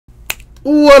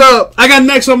What up? I got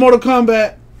next on Mortal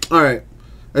Kombat. Alright.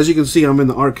 As you can see, I'm in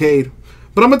the arcade.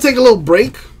 But I'm going to take a little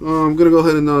break. I'm going to go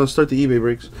ahead and start the eBay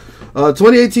breaks.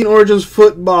 2018 Origins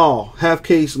Football, half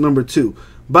case number 2.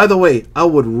 By the way, I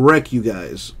would wreck you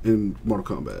guys in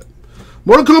Mortal Kombat.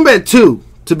 Mortal Kombat 2,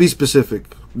 to be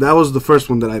specific. That was the first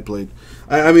one that I played.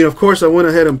 I mean, of course, I went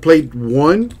ahead and played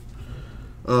 1.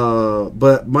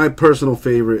 But my personal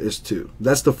favorite is 2.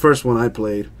 That's the first one I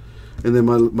played. And then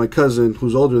my cousin,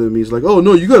 who's older than me, is like, oh,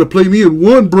 no, you got to play me in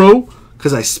 1, bro.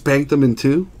 Because I spanked him in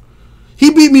 2.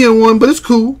 He beat me in 1, but it's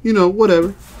cool. You know,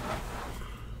 whatever.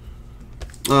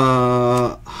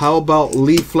 How about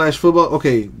Leaf Flash Football?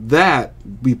 Okay, that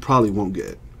we probably won't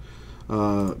get.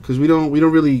 Because we don't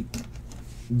really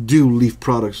do Leaf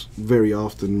products very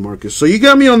often, Marcus. So you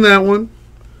got me on that one.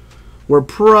 We're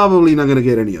probably not going to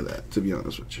get any of that, to be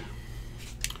honest with you.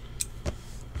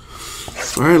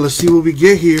 All right, let's see what we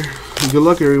get here. Good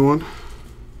luck, everyone.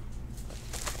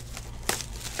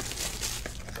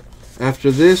 After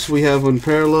this, we have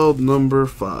Unparalleled number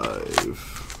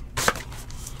 5.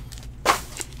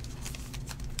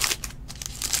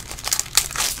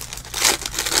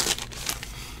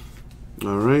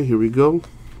 All right, here we go.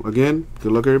 Again,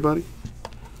 good luck, everybody.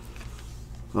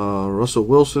 Russell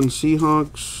Wilson,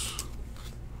 Seahawks.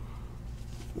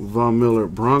 Von Miller,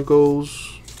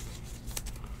 Broncos.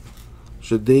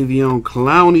 Jadeveon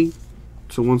Clowney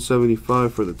to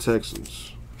 175 for the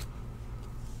Texans.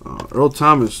 Earl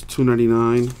Thomas,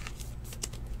 299.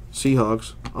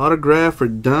 Seahawks. Autograph for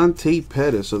Dante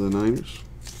Pettis of the Niners.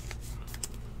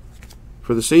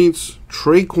 For the Saints,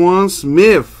 Traquan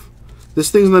Smith. This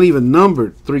thing's not even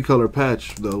numbered. 3-color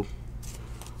patch, though.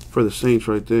 For the Saints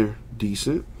right there.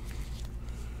 Decent.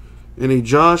 And a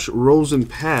Josh Rosen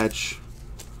patch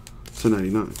to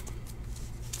 99.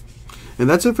 And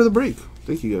that's it for the break.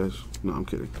 Thank you, guys. No, I'm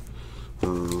kidding.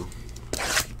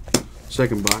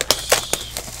 Second box.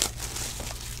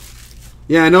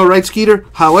 Yeah, I know, right, Skeeter?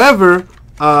 However,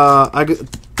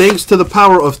 thanks to the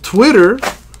power of Twitter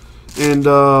and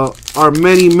our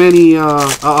many,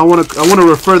 I want to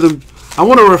refer them. I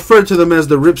want to refer to them as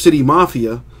the Rip City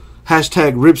Mafia.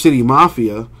 Hashtag Rip City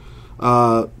Mafia.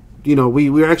 You know,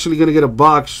 we're actually going to get a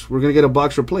box. We're going to get a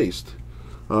box replaced.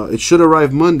 It should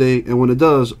arrive Monday, and when it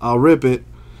does, I'll rip it.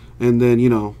 And then, you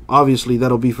know, obviously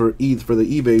that'll be for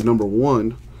the eBay number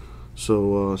 1.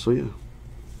 So yeah.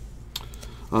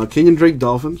 Kenyon Drake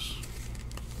Dolphins.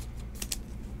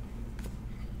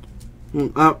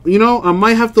 You know, I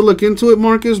might have to look into it,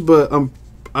 Marcus, but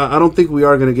I don't think we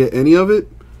are going to get any of it.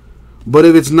 But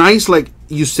if it's nice like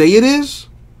you say it is,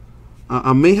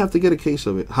 I may have to get a case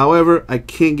of it. However, I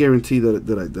can't guarantee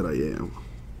that I am.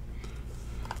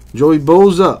 Joey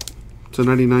Bosa to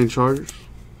 99 Chargers.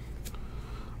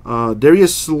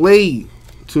 Darius Slay,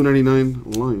 299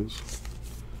 Lions.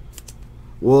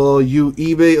 Will you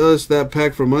eBay us that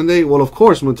pack for Monday? Well, of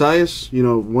course, Matthias. You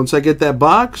know, once I get that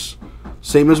box,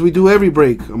 same as we do every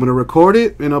break, I'm going to record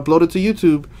it and upload it to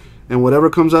YouTube. And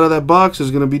whatever comes out of that box is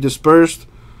going to be dispersed,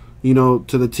 you know,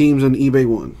 to the teams in eBay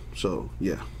 1. So,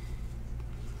 yeah.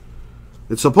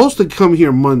 It's supposed to come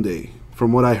here Monday,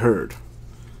 from what I heard.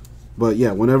 But,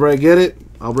 yeah, whenever I get it,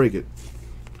 I'll break it.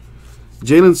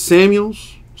 Jalen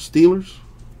Samuels, Steelers.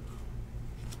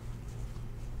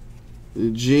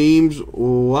 James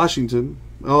Washington.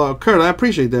 Oh, Kurt, I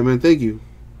appreciate that, man. Thank you.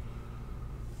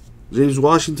 James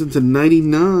Washington to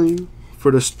 99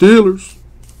 for the Steelers.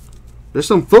 There's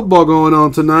some football going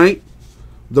on tonight.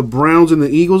 The Browns and the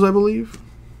Eagles, I believe.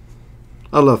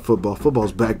 I love football.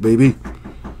 Football's back, baby.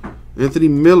 Anthony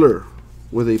Miller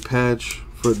with a patch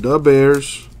for the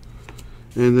Bears.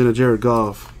 And then a Jared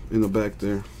Goff in the back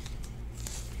there.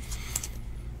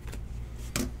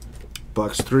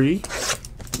 Box 3.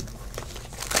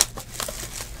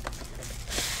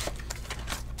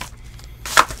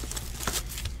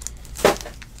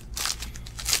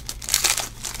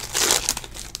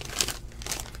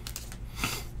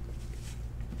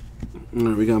 All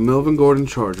right, we got Melvin Gordon,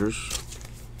 Chargers.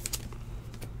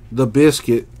 The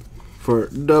Biscuit for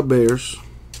the Bears.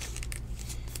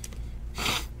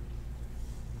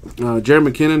 Jared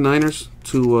McKinnon, Niners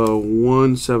to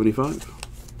 175.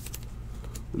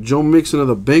 Joe Mixon of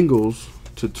the Bengals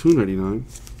to 299.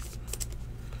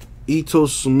 Ito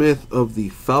Smith of the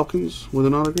Falcons with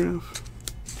an autograph.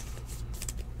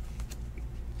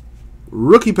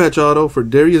 Rookie patch auto for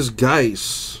Darius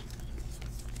Geis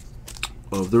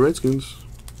of the Redskins.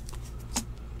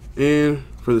 And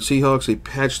for the Seahawks, a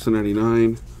patch to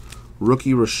 99.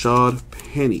 Rookie Rashad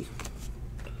Penny.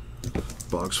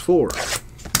 Box 4.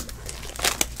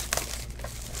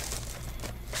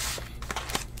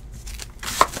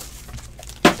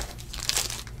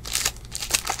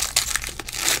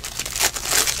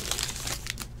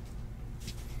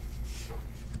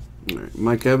 All right,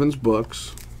 Mike Evans,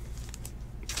 Bucks.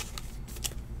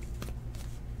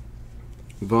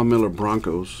 Von Miller,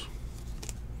 Broncos.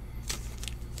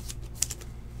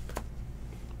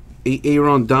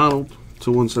 Aaron Donald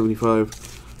to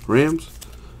 175, Rams.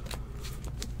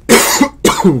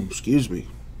 Excuse me.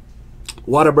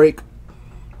 Water break.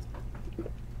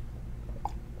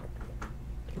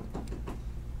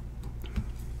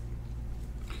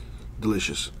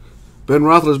 Delicious. Ben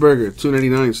Roethlisberger,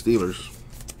 299, Steelers.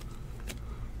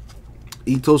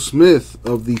 Ito Smith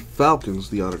of the Falcons,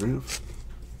 the autograph.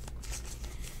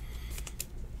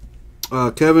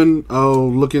 Kevin,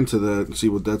 I'll look into that and see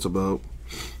what that's about.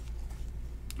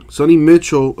 Sonny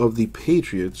Mitchell of the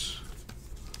Patriots,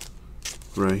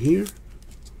 right here.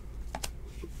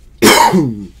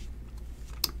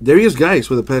 Darius Geis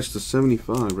with a patch to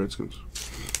 75, Redskins.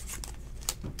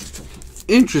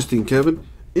 Interesting, Kevin.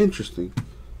 Interesting.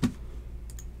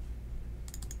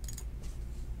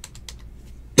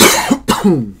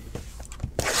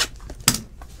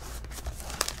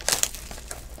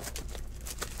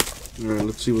 Alright,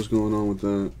 let's see what's going on with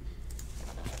that.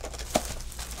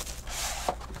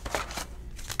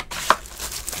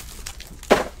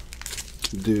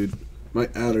 Dude, my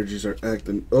allergies are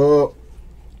acting up.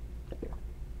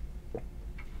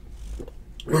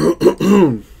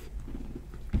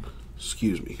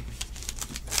 Excuse me.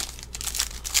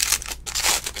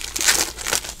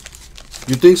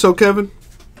 You think so, Kevin?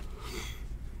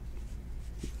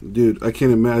 Dude, I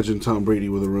can't imagine Tom Brady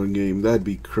with a run game. That'd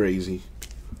be crazy.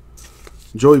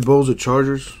 Joey Bosa,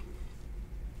 Chargers.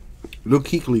 Luke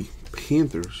Kuechly,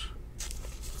 Panthers.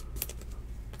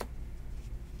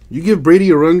 You give Brady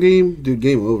a run game, dude,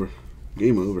 game over.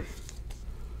 Game over.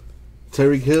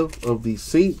 Tyreek Hill of the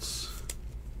Saints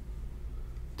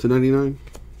to 99.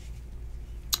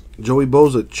 Joey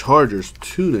Bosa, Chargers,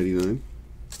 299.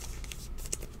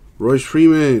 Royce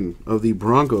Freeman of the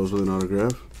Broncos with an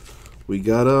autograph. We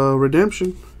got a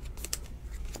redemption.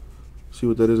 See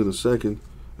what that is in a second.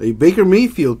 A Baker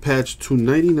Mayfield patch to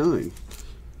 99.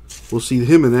 We'll see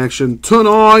him in action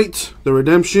tonight. The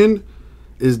redemption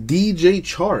is DJ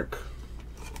Chark,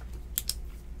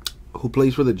 who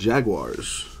plays for the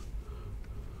Jaguars.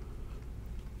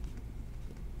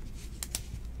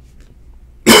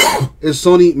 Is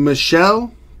Sonny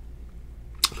Michel?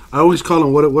 I always call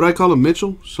him, what I call him,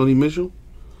 Mitchell? Sonny Mitchell?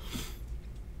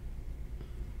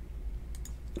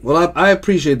 Well, I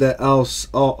appreciate that, all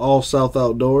South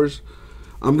Outdoors.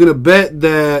 I'm going to bet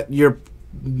that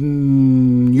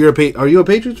are you a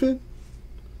Patriots fan?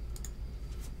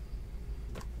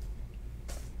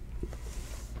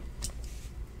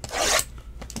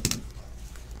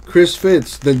 Chris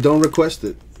Fitz, then don't request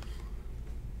it.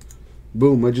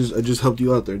 Boom, I just helped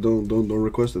you out there. Don't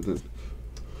request it then.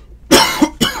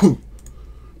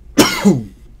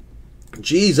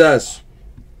 Jesus.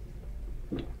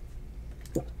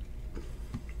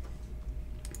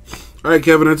 Alright,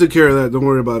 Kevin, I took care of that. Don't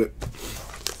worry about it.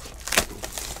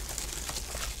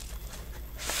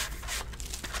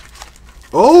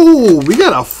 Oh, we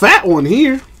got a fat one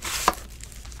here.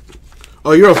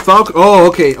 Oh, you're a Falcon? Oh,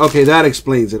 okay. Okay, that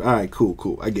explains it. Alright,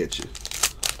 cool. I get you.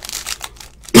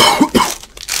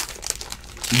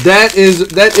 That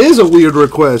is a weird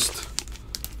request.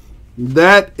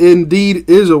 That indeed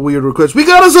is a weird request. We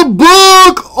got us a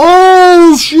book!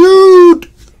 Oh, shoot!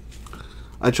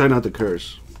 I try not to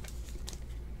curse.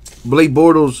 Blake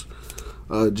Bortles,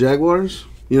 Jaguars.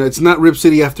 You know, it's not Rip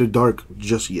City After Dark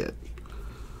just yet.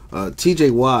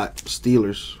 TJ Watt,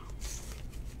 Steelers.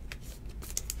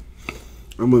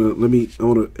 I want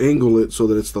to angle it so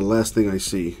that it's the last thing I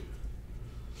see.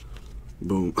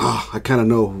 Boom. Ah, I kind of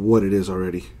know what it is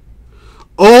already.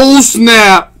 Oh,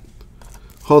 snap!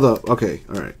 Hold up. Okay.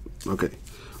 All right. Okay.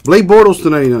 Blake Bortles to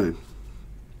 99.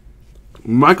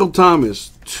 Michael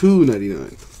Thomas,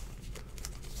 299.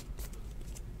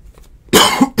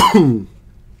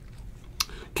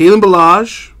 Kalen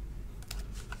Ballage,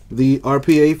 the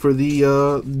RPA for the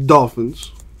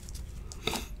Dolphins.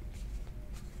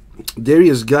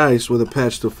 Darius Geis with a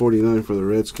patch to 49 for the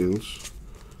Redskins.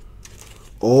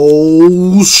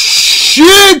 Oh,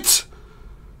 shit!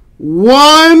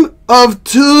 1 of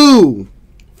 2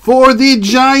 for the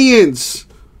Giants.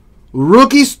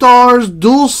 Rookie Stars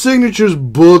Dual Signatures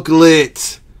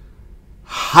booklet.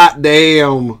 Hot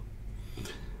damn.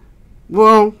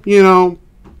 Well, you know,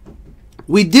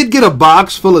 we did get a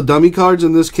box full of dummy cards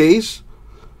in this case.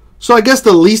 So I guess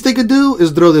the least they could do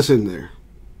is throw this in there.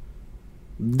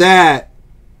 That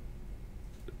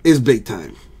is big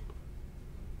time.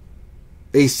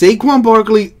 A Saquon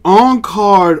Barkley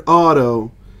on-card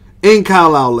auto in Kyle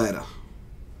Lauletta.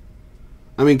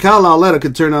 I mean, Kyle Lauletta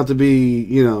could turn out to be,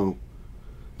 you know,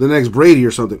 the next Brady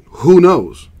or something. Who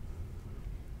knows?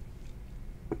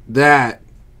 That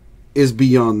is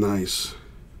beyond nice.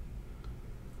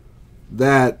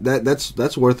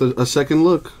 That's worth a second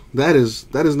look. That is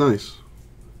nice.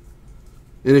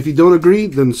 And if you don't agree,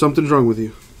 then something's wrong with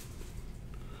you.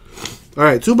 All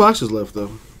right, 2 boxes left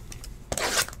though.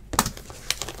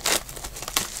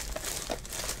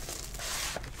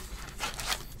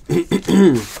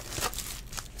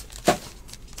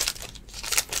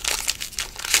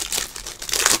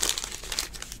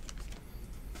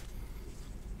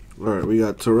 All right, we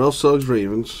got Terrell Suggs,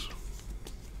 Ravens.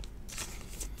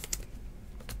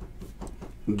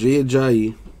 Jay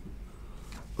Ajayi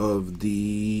of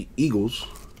the Eagles.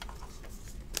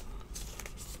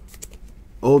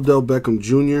 Odell Beckham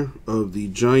Jr. of the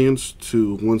Giants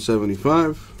to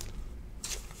 175.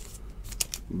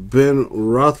 Ben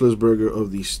Roethlisberger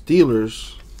of the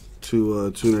Steelers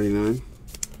to 299.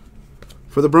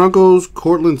 For the Broncos,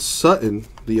 Cortland Sutton,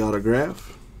 the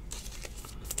autograph.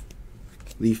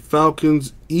 The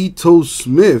Falcons, Ito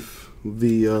Smith,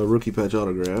 the rookie patch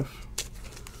autograph.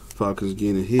 Falcons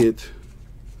getting a hit.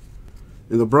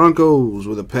 And the Broncos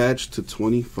with a patch to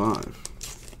 25.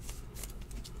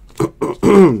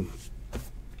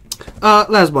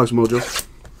 Last box mojo.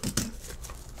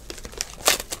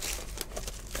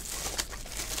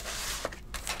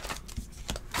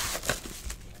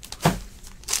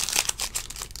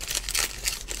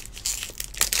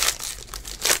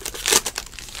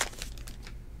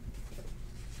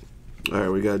 All right,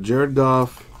 we got Jared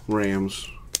Goff, Rams.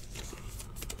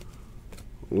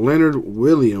 Leonard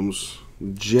Williams,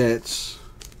 Jets.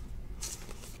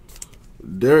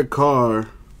 Derek Carr,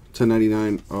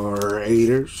 1099,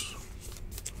 Raiders.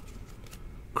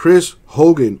 Chris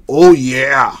Hogan, oh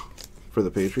yeah, for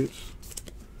the Patriots.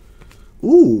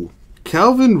 Ooh,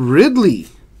 Calvin Ridley,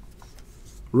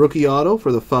 rookie auto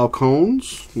for the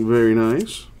Falcons, very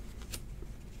nice.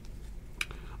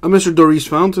 A Mr. Doris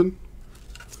Fountain,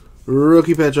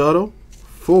 rookie patch auto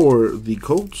for the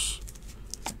Colts.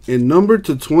 And numbered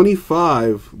to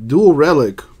 25, dual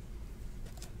relic,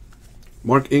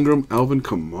 Mark Ingram, Alvin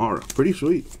Kamara. Pretty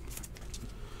sweet.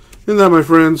 And that, my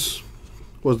friends,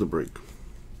 was the break.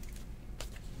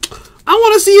 I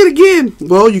want to see it again.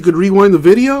 Well, you could rewind the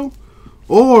video,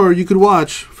 or you could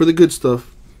watch, for the good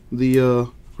stuff,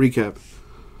 the recap.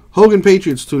 Hogan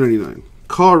Patriots, $2.99.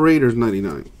 Carr Raiders,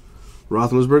 $99.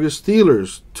 Roethlisberger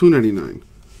Steelers, $2.99.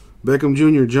 Beckham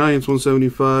Jr. Giants,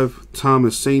 $175.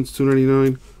 Thomas Saints,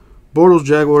 $2.99. Bortles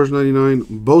Jaguars, $99.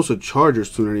 Bosa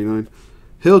Chargers, $2.99.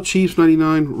 Hill Chiefs,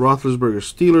 $99. Roethlisberger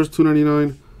Steelers,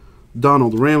 $2.99.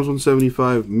 Donald Rams,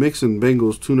 $175. Mixon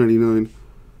Bengals, $2.99.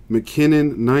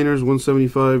 McKinnon Niners,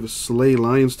 $175. Slay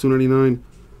Lions, $2.99.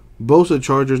 Bosa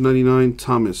Chargers, $99.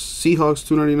 Thomas Seahawks,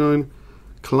 $2.99.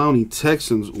 Clowney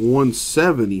Texans,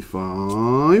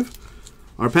 $175.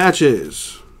 Our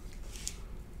patches.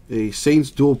 A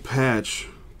Saints dual patch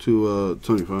to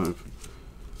 25.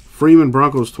 Freeman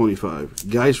Broncos, 25.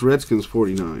 Geis Redskins,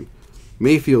 49.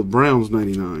 Mayfield Browns,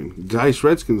 99. Geis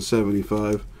Redskins,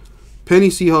 75. Penny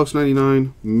Seahawks,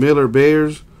 99. Miller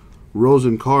Bears.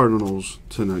 Rosen Cardinals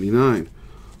to 99.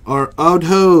 Our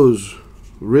autos: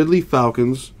 Ridley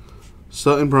Falcons.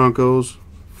 Sutton Broncos.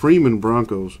 Freeman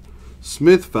Broncos.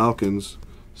 Smith Falcons.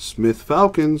 Smith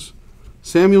Falcons.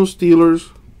 Samuel Steelers.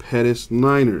 Pettis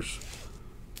Niners.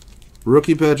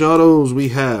 Rookie patch autos, we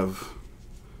have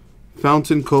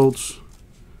Fountain Colts,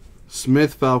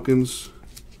 Smith Falcons,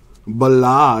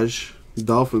 Balaj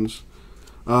Dolphins,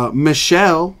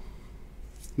 Michelle,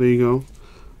 there you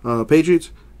go, Patriots,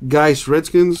 Geis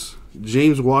Redskins,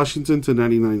 James Washington to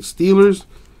 99 Steelers,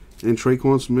 and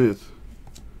Traquan Smith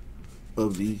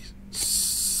of the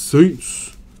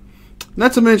Saints.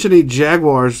 Not to mention a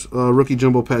Jaguars rookie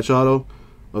jumbo patch auto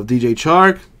of DJ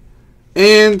Chark,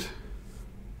 and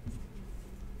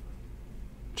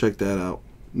check that out.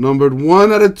 Numbered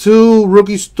 1 out of 2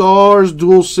 Rookie Stars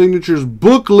Dual Signatures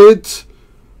booklet.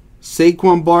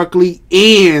 Saquon Barkley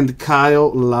and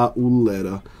Kyle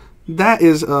Lauletta. That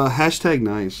is hashtag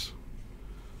nice.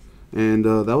 And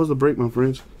that was the break, my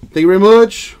friends. Thank you very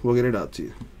much. We'll get it out to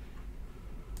you.